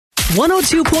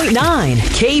102.9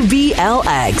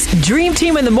 KBLX. Dream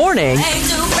Team in the morning.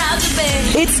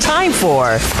 It's time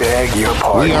for Beg Your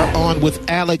Pardon. We are on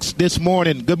with Alex this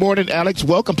morning. Good morning, Alex.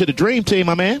 Welcome to the Dream Team,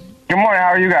 my man. Good morning. How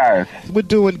are you guys? We're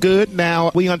doing good.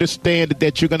 Now, we understand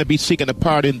that you're going to be seeking a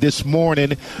pardon this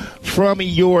morning from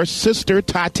your sister,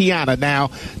 Tatiana. Now,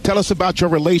 tell us about your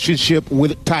relationship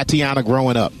with Tatiana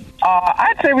growing up.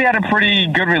 I'd say we had a pretty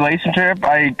good relationship,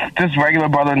 like just regular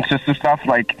brother and sister stuff,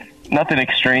 like nothing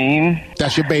extreme.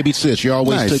 That's your baby sis. You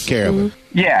always took care of her.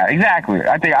 Yeah, exactly.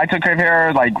 I think I took care of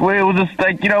her, like, it was just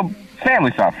like,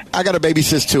 family stuff. I got a baby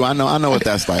sis too. I know what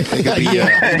that's like. It can be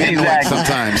Exactly.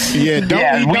 sometimes.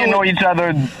 Yeah, we annoy each other.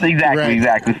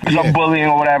 Exactly. Some bullying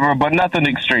or whatever, but nothing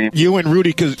extreme. You and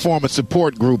Rudy could form a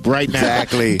support group right now.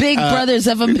 Exactly. Big Brothers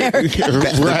of America.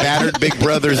 The battered Big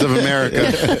Brothers of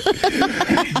America.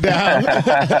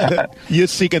 Now, you're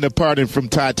seeking a pardon from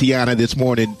Tatiana this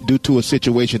morning due to a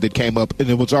situation that came up, and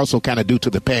it was also kind of due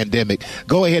to the pandemic.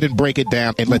 Go ahead and break it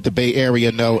down and let the Bay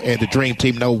Area know and the Dream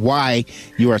Team know why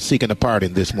you are seeking a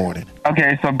pardon this morning.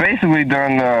 Okay, so basically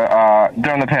during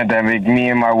the pandemic, me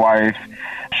and my wife,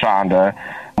 Shanda,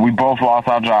 we both lost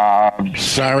our jobs.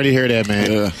 Sorry to hear that,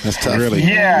 man. That's tough. Really.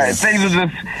 Yeah, things were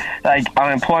just, like,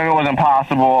 unemployment was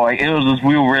impossible. Like, it was just,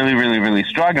 we were really, really, really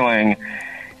struggling.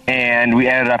 And we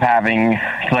ended up having,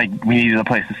 we needed a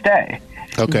place to stay.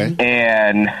 Okay.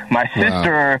 And my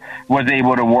sister was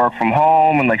able to work from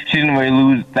home, and, she didn't really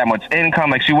lose that much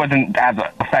income. She wasn't as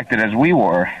affected as we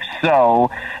were. So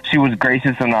she was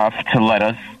gracious enough to let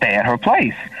us stay at her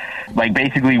place.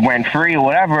 Basically went free or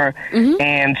whatever. Mm-hmm.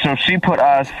 And so she put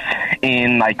us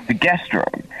in, the guest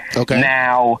room. Okay.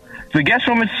 Now, the guest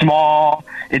room is small.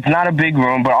 It's not a big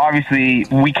room, but obviously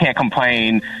we can't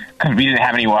complain because we didn't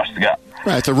have anywhere else to go.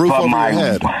 Right, it's a roof over your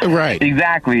head. Right.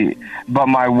 Exactly. But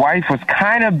my wife was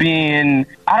kind of being,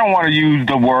 I don't want to use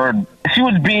the word, she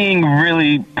was being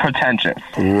really pretentious.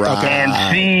 Right.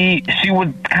 And she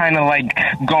was kind of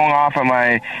going off on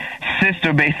my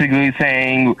sister, basically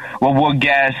saying, well, we're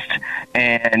guests,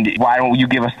 and why don't you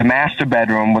give us the master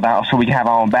bedroom so we can have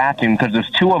our own bathroom? Because there's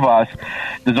two of us,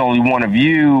 there's only one of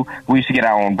you, we should get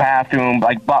our own bathroom.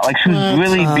 She was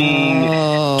really being,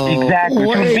 exactly,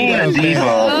 she was being a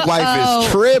diva. Wife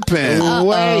is tripping.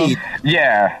 Wait.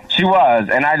 Yeah, she was.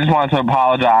 And I just wanted to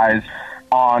apologize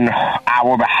on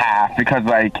our behalf because,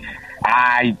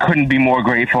 I couldn't be more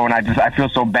grateful, and I feel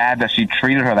so bad that she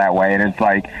treated her that way. And it's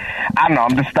I don't know,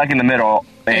 I'm just stuck in the middle,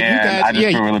 and I just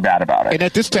feel really bad about it. And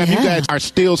at this time, you guys are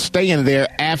still staying there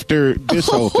after this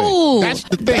whole thing. That's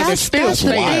the thing. They're still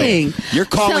staying there. You're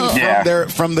calling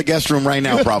from the guest room right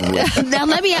now, probably. Now,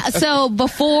 let me ask, so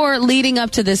before leading up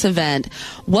to this event,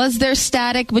 was there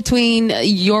static between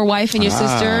your wife and your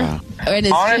sister?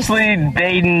 Honestly,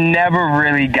 they never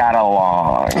really got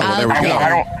along. There we go.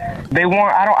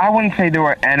 I wouldn't say they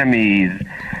were enemies,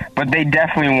 but they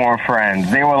definitely weren't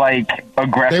friends. They were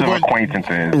aggressive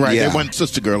acquaintances. Right, They weren't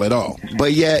sister girl at all.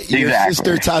 But yet, your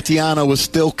sister Tatiana was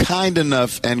still kind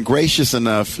enough and gracious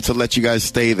enough to let you guys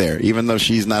stay there, even though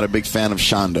she's not a big fan of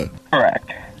Shanda.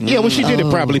 Correct. Yeah, well, she did it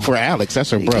probably for Alex. That's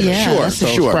her brother. Yeah, So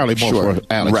it's probably more for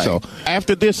Alex. Right. So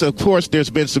after this, of course, there's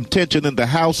been some tension in the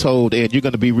household, and you're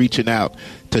going to be reaching out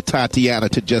to Tatiana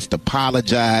to just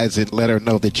apologize and let her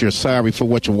know that you're sorry for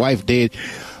what your wife did.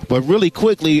 But really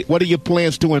quickly, what are your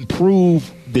plans to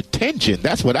improve the tension?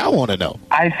 That's what I want to know.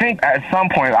 I think at some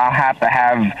point I'll have to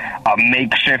have a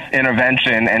makeshift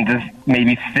intervention and just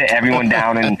maybe sit everyone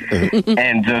down and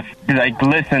just be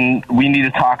listen, we need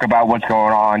to talk about what's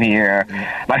going on here.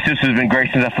 My sister's been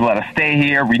gracious enough to let us stay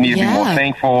here. We need to be more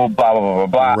thankful, blah, blah, blah,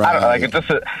 blah, blah. Right.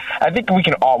 I think we're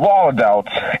all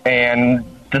adults, and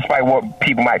despite what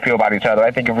people might feel about each other,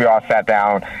 I think if we all sat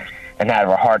down and have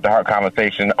a heart-to-heart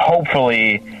conversation,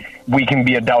 hopefully we can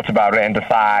be adults about it and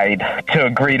decide to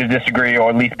agree to disagree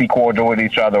or at least be cordial with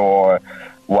each other or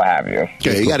what have you.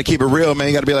 Okay, you got to keep it real, man.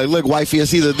 You got to be look, wifey,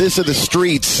 it's either this or the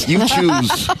streets. You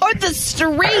choose. Or the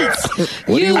streets.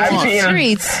 What do you want?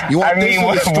 Streets. You want this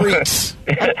or the streets?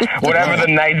 Whatever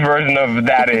the nice version of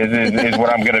that is what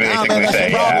I'm going to basically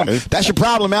say. Yeah. That's your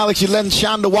problem, Alex. You're letting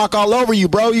Shanda walk all over you,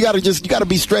 bro. You got to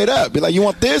be straight up. Be like, you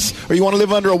want this or you want to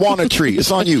live under a walnut tree?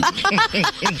 It's on you.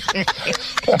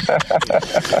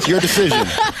 It's your decision.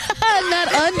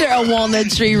 Not under a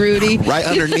walnut tree, Rudy. Right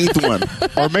underneath one.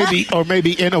 Or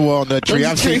maybe in a walnut tree.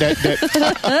 I've seen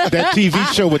that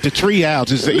TV show with the tree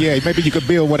houses. Yeah, maybe you could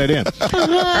build one of them. All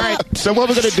right, so what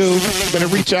we're going to do, we're going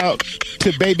to reach out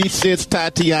to baby sis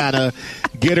Tatiana,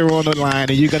 get her on the line,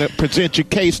 and you're going to present your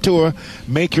case to her,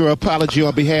 make your apology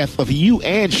on behalf of you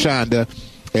and Shanda,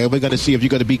 and we're going to see if you're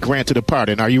going to be granted a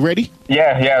pardon. Are you ready?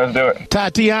 Yeah, let's do it.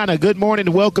 Tatiana, good morning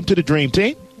and welcome to the Dream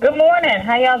Team. Good morning.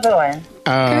 How y'all doing?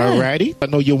 All righty. I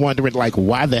know you're wondering, like,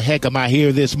 why the heck am I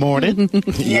here this morning?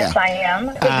 Yes, I am.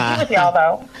 Good to be with y'all,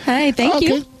 though. Hey, thank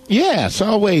you. Yes,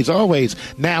 always, always.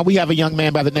 Now, we have a young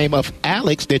man by the name of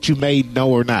Alex that you may know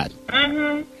or not.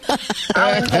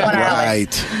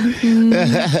 Right.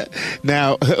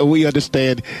 Now, we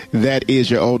understand that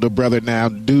is your older brother. Now,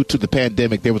 due to the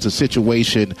pandemic, there was a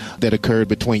situation that occurred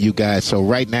between you guys. So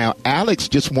right now, Alex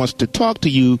just wants to talk to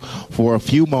you for a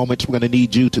few moments. We're going to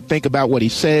need you to think about what he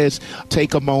says,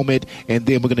 take a moment, and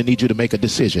then we're going to need you to make a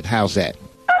decision. How's that?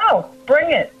 Oh,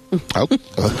 bring it. Oh.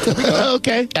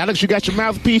 Okay. Alex, you got your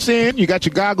mouthpiece in? You got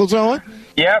your goggles on?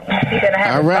 Yep. You're going to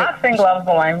have your boxing gloves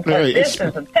on because this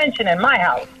is attention in my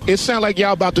house. It sounds like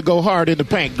y'all about to go hard in the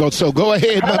paint. So go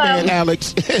ahead, my man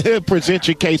Alex. Present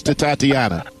your case to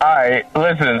Tatiana. All right.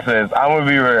 Listen, sis, I'm going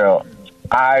to be real.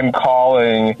 I'm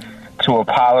calling to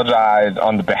apologize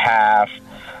on the behalf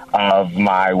of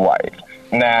my wife.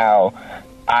 Now,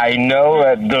 I know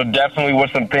that there definitely was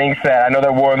some things said. I know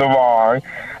there were in the wrong.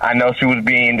 I know she was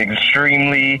being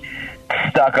extremely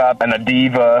stuck up and a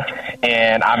diva,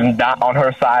 and I'm not on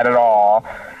her side at all.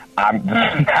 I'm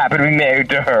just happy to be married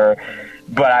to her.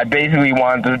 But I basically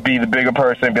wanted to be the bigger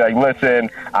person and be like,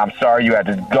 listen, I'm sorry you had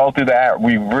to go through that.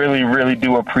 We really, really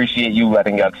do appreciate you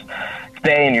letting us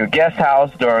stay in your guest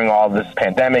house during all this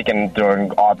pandemic and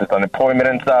during all this unemployment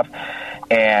and stuff.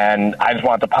 And I just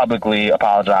want to publicly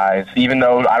apologize, even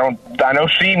though I know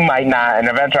she might not, and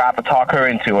eventually I have to talk her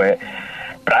into it.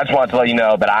 But I just wanted to let you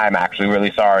know that I'm actually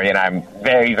really sorry, and I'm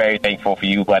very, very thankful for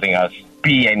you letting us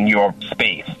be in your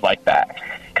space like that.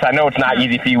 Because I know it's not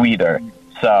easy for you either.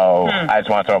 So I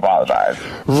just wanted to apologize.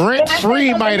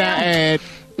 Rent-free, might I add.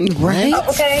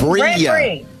 Rent-free.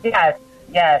 Rent-free.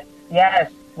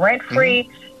 Yes. Rent-free.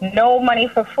 No money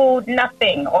for food,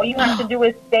 nothing. All you have to do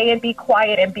is stay and be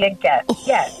quiet and be a guest.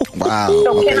 Yes. Wow.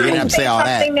 So can You I say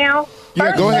something now?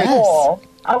 Yeah, go ahead. First of all,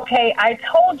 okay, I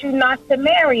told you not to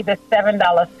marry the $7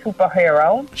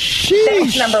 superhero. Sheesh.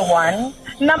 That's number one.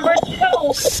 Number two,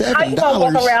 how you going to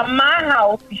walk around my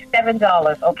house for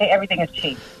 $7? Okay, everything is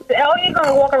cheap. How are you going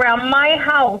to walk around my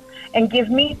house and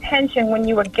give me attention when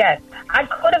you a guest? I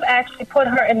could have actually put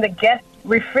her in the guest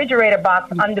refrigerator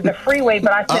box under the freeway,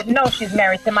 but I said, no, she's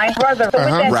married to my brother. So with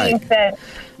that being said,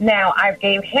 now I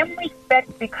gave him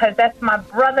respect because that's my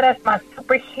brother, that's my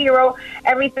superhero.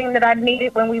 Everything that I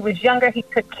needed when we was younger, he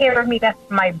took care of me.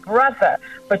 That's my brother.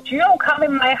 But you don't come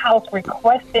in my house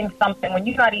requesting something when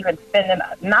you're not even spending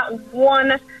not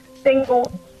one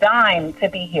single dime to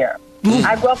be here.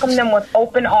 I welcome them with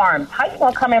open arms. How you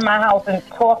going to come in my house and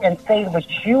talk and say what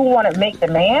you want to make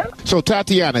demand? So,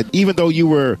 Tatiana, even though you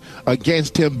were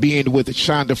against him being with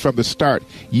Shanda from the start,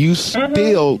 you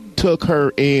still took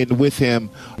her in with him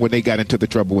when they got into the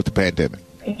trouble with the pandemic.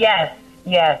 Yes.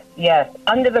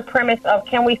 Under the premise of,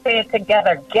 can we say it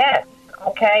together? Guest.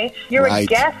 Okay? You're a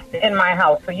guest in my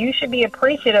house, so you should be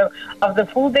appreciative of the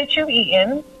food that you're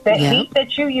eating, the heat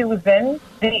that you're using,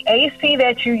 the AC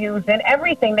that you're using,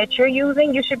 everything that you're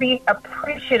using, you should be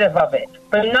appreciative of it.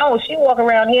 But no, she walk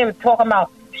around here talking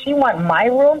about she want my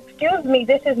room. Excuse me,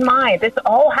 this is mine. This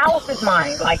whole house is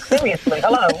mine. Like, seriously,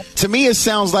 hello? To me, it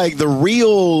sounds like the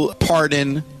real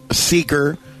pardon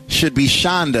seeker should be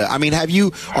Shanda. I mean, are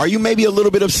you maybe a little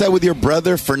bit upset with your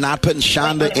brother for not putting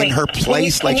Shanda in her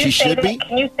place like she should be?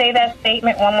 Can you say that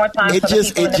statement one more time? It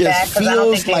just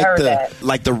feels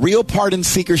like the real pardon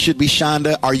seeker should be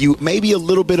Shanda. Are you maybe a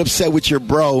little bit upset with your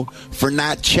bro for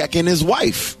not checking his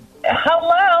wife?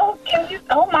 Hello?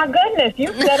 Oh my goodness, you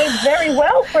said it very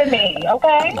well for me,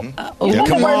 okay?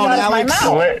 Come on, Alex.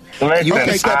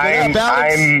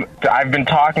 Listen, I've been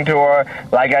talking to her.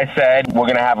 Like I said, we're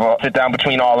going to have a sit down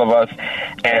between all of us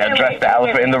and address the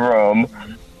elephant in the room.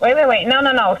 Wait.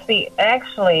 No. See,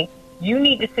 actually, you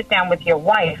need to sit down with your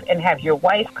wife and have your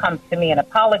wife come to me and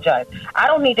apologize. I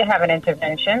don't need to have an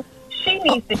intervention. She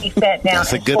needs to be sat down.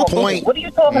 That's a good point. What are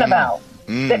you talking about?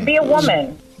 Be a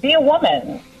woman. Be a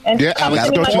woman. And come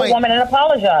to me like a woman and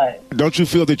apologize. Don't you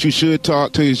feel that you should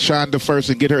talk to Shanda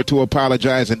first and get her to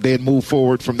apologize and then move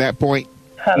forward from that point?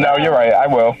 No, you're right. I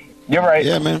will. You're right.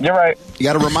 Yeah, man. You're right. You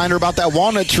got to remind her about that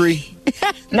walnut tree.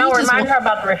 No, remind her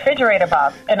about the refrigerator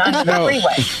box and under the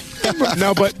freeway.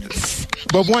 No, but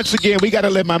once again, we got to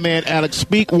let my man Alex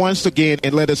speak once again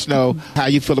and let us know how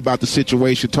you feel about the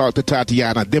situation. Talk to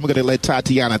Tatiana. Then we're going to let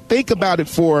Tatiana think about it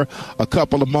for a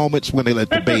couple of moments when they let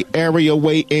the Bay Area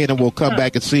weigh in, and we'll come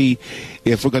back and see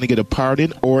if we're going to get a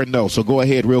pardon or no. So go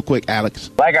ahead real quick,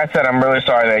 Alex. Like I said, I'm really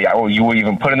sorry that you were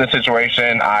even put in this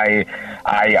situation. I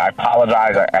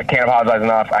apologize. I can't apologize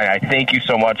enough. I thank you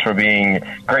so much for being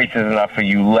gracious enough for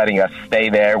you letting us stay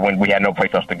there when we had no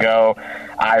place else to go.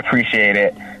 I appreciate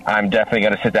it. I'm definitely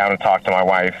going to sit down and talk to my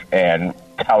wife and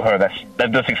tell her that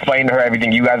just explain to her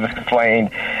everything you guys explained.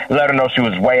 Let her know she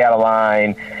was way out of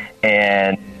line,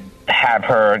 and have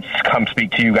her come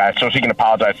speak to you guys so she can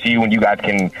apologize to you, and you guys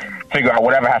can figure out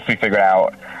whatever has to be figured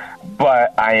out.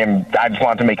 But I just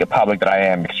wanted to make it public that I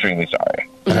am extremely sorry.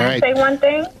 Can I say one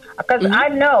thing? Because I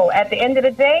know at the end of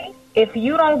the day, if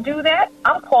you don't do that,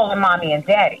 I'm calling mommy and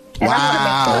daddy. And I'm going to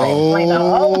make sure they explain the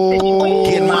whole situation.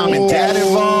 Get mom and dad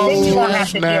involved. Then you won't have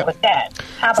to deal with that.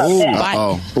 How about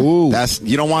that? Ooh.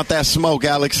 You don't want that smoke,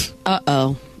 Alex.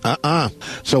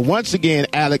 So once again,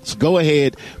 Alex, go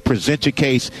ahead, present your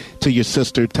case to your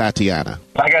sister, Tatiana.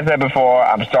 Like I said before,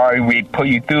 I'm sorry we put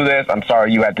you through this. I'm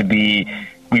sorry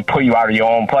we put you out of your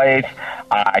own place.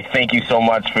 I thank you so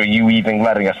much for you even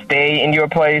letting us stay in your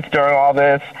place during all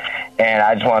this. And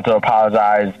I just wanted to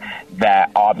apologize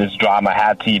that all this drama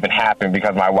had to even happen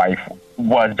because my wife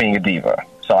was being a diva.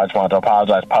 So I just wanted to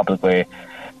apologize publicly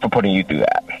for putting you through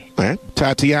that. All right.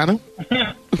 Tatiana?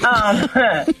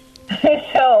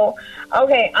 So,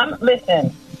 okay,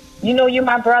 listen, you know you're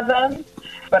my brother,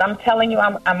 but I'm telling you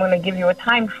I'm going to give you a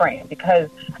time frame because,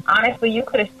 honestly, you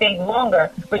could have stayed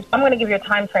longer, but I'm going to give you a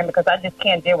time frame because I just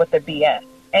can't deal with the BS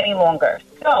any longer.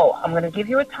 So I'm going to give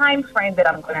you a time frame that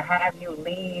I'm going to have you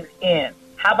leave in.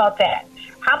 How about that?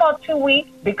 How about 2 weeks?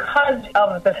 Because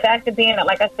of the fact of being,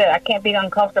 like I said, I can't be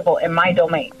uncomfortable in my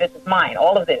domain. This is mine,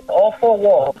 all of this, all 4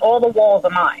 walls, all the walls are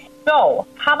mine. So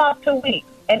how about 2 weeks?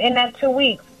 And in that 2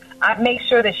 weeks, I make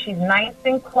sure that she's nice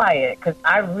and quiet because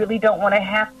I really don't want to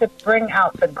have to bring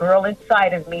out the girl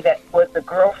inside of me that was the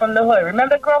girl from the hood.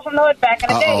 Remember the girl from the hood back in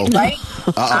the day, right?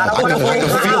 I don't want to bring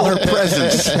her feel out. her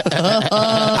presence.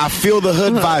 I feel the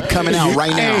hood vibe coming out right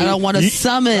now. I don't want to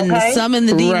summon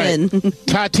the demon. Right.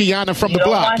 Tatiana from You the don't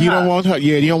block. want You her. don't want her.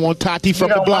 Yeah, you don't want Tati from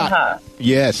You the don't block. want her.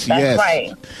 Yes, That's yes.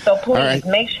 right. So please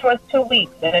make sure it's 2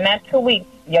 weeks. And in that 2 weeks,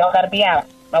 y'all got to be out.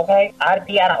 Okay? I'd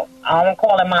be out. I don't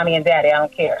call it mommy and daddy. I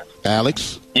don't care.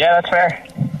 Alex? Yeah, that's fair.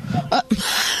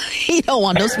 He don't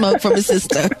want no smoke from his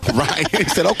sister. Right. He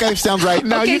said, okay, sounds right.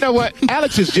 No, you know what?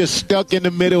 Alex is just stuck in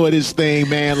the middle of this thing,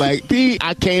 man. Like,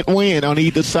 I can't win on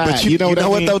either side. But you know what I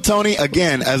mean? though, Tony?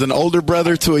 Again, as an older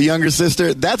brother to a younger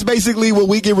sister, that's basically what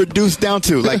we get reduced down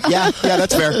to. Like, yeah,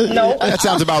 that's fair. No. That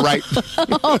sounds about right.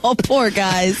 Oh, poor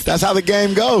guys. That's how the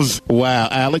game goes. Wow,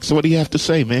 Alex, what do you have to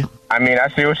say, man? I mean, I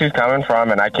see where she's coming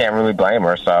from, and I can't really blame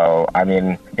her. So, I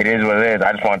mean, it is what it is.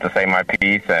 I just wanted to say my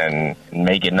piece and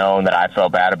make it known that I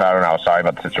felt bad about her and I was sorry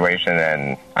about the situation.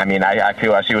 And, I mean, I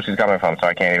feel I see where she's coming from, so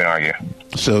I can't even argue.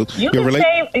 So You can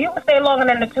stay longer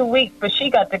than the 2 weeks, but she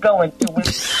got to go in 2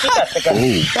 weeks. She got to go.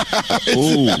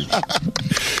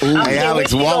 Ooh. Hey,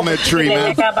 Alex, walnut tree,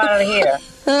 man. Get out of here.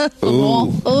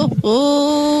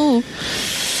 Ooh.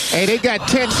 Hey, they got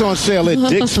tents on sale at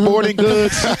Dick's Sporting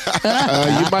Goods.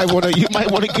 You might want to get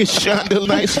Shanda a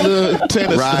nice little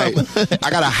tent or something. I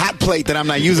got a hot plate that I'm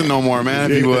not using no more,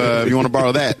 man. If you want to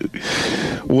borrow that.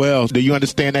 Well, do you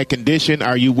understand that condition?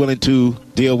 Are you willing to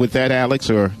deal with that, Alex?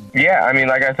 Or Yeah, I mean,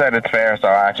 like I said, it's fair, so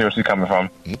I see where she's coming from.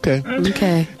 okay.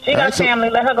 Okay. She got family.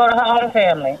 Let her go to her own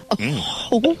family.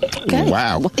 Okay.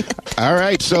 Wow. All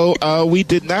right. So we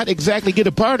did not exactly get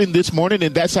a pardon this morning,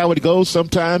 and that's how it goes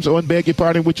sometimes on Beg Your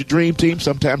Pardon with your dream team.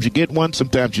 Sometimes you get one,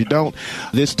 sometimes you don't.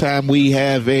 This time we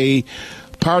have a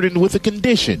pardon with a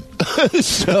condition.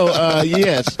 So,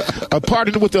 yes, a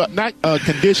pardon with not a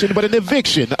condition, but an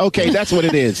eviction. Okay, that's what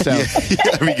it is. So.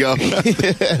 There we go.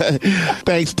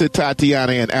 Thanks to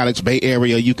Tatiana and Alex, Bay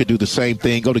Area. You can do the same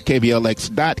thing. Go to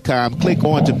KBLX.com, click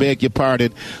on to beg your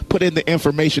pardon, put in the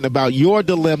information about your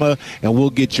dilemma, and we'll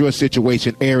get your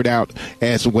situation aired out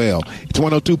as well. It's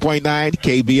 102.9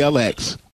 KBLX.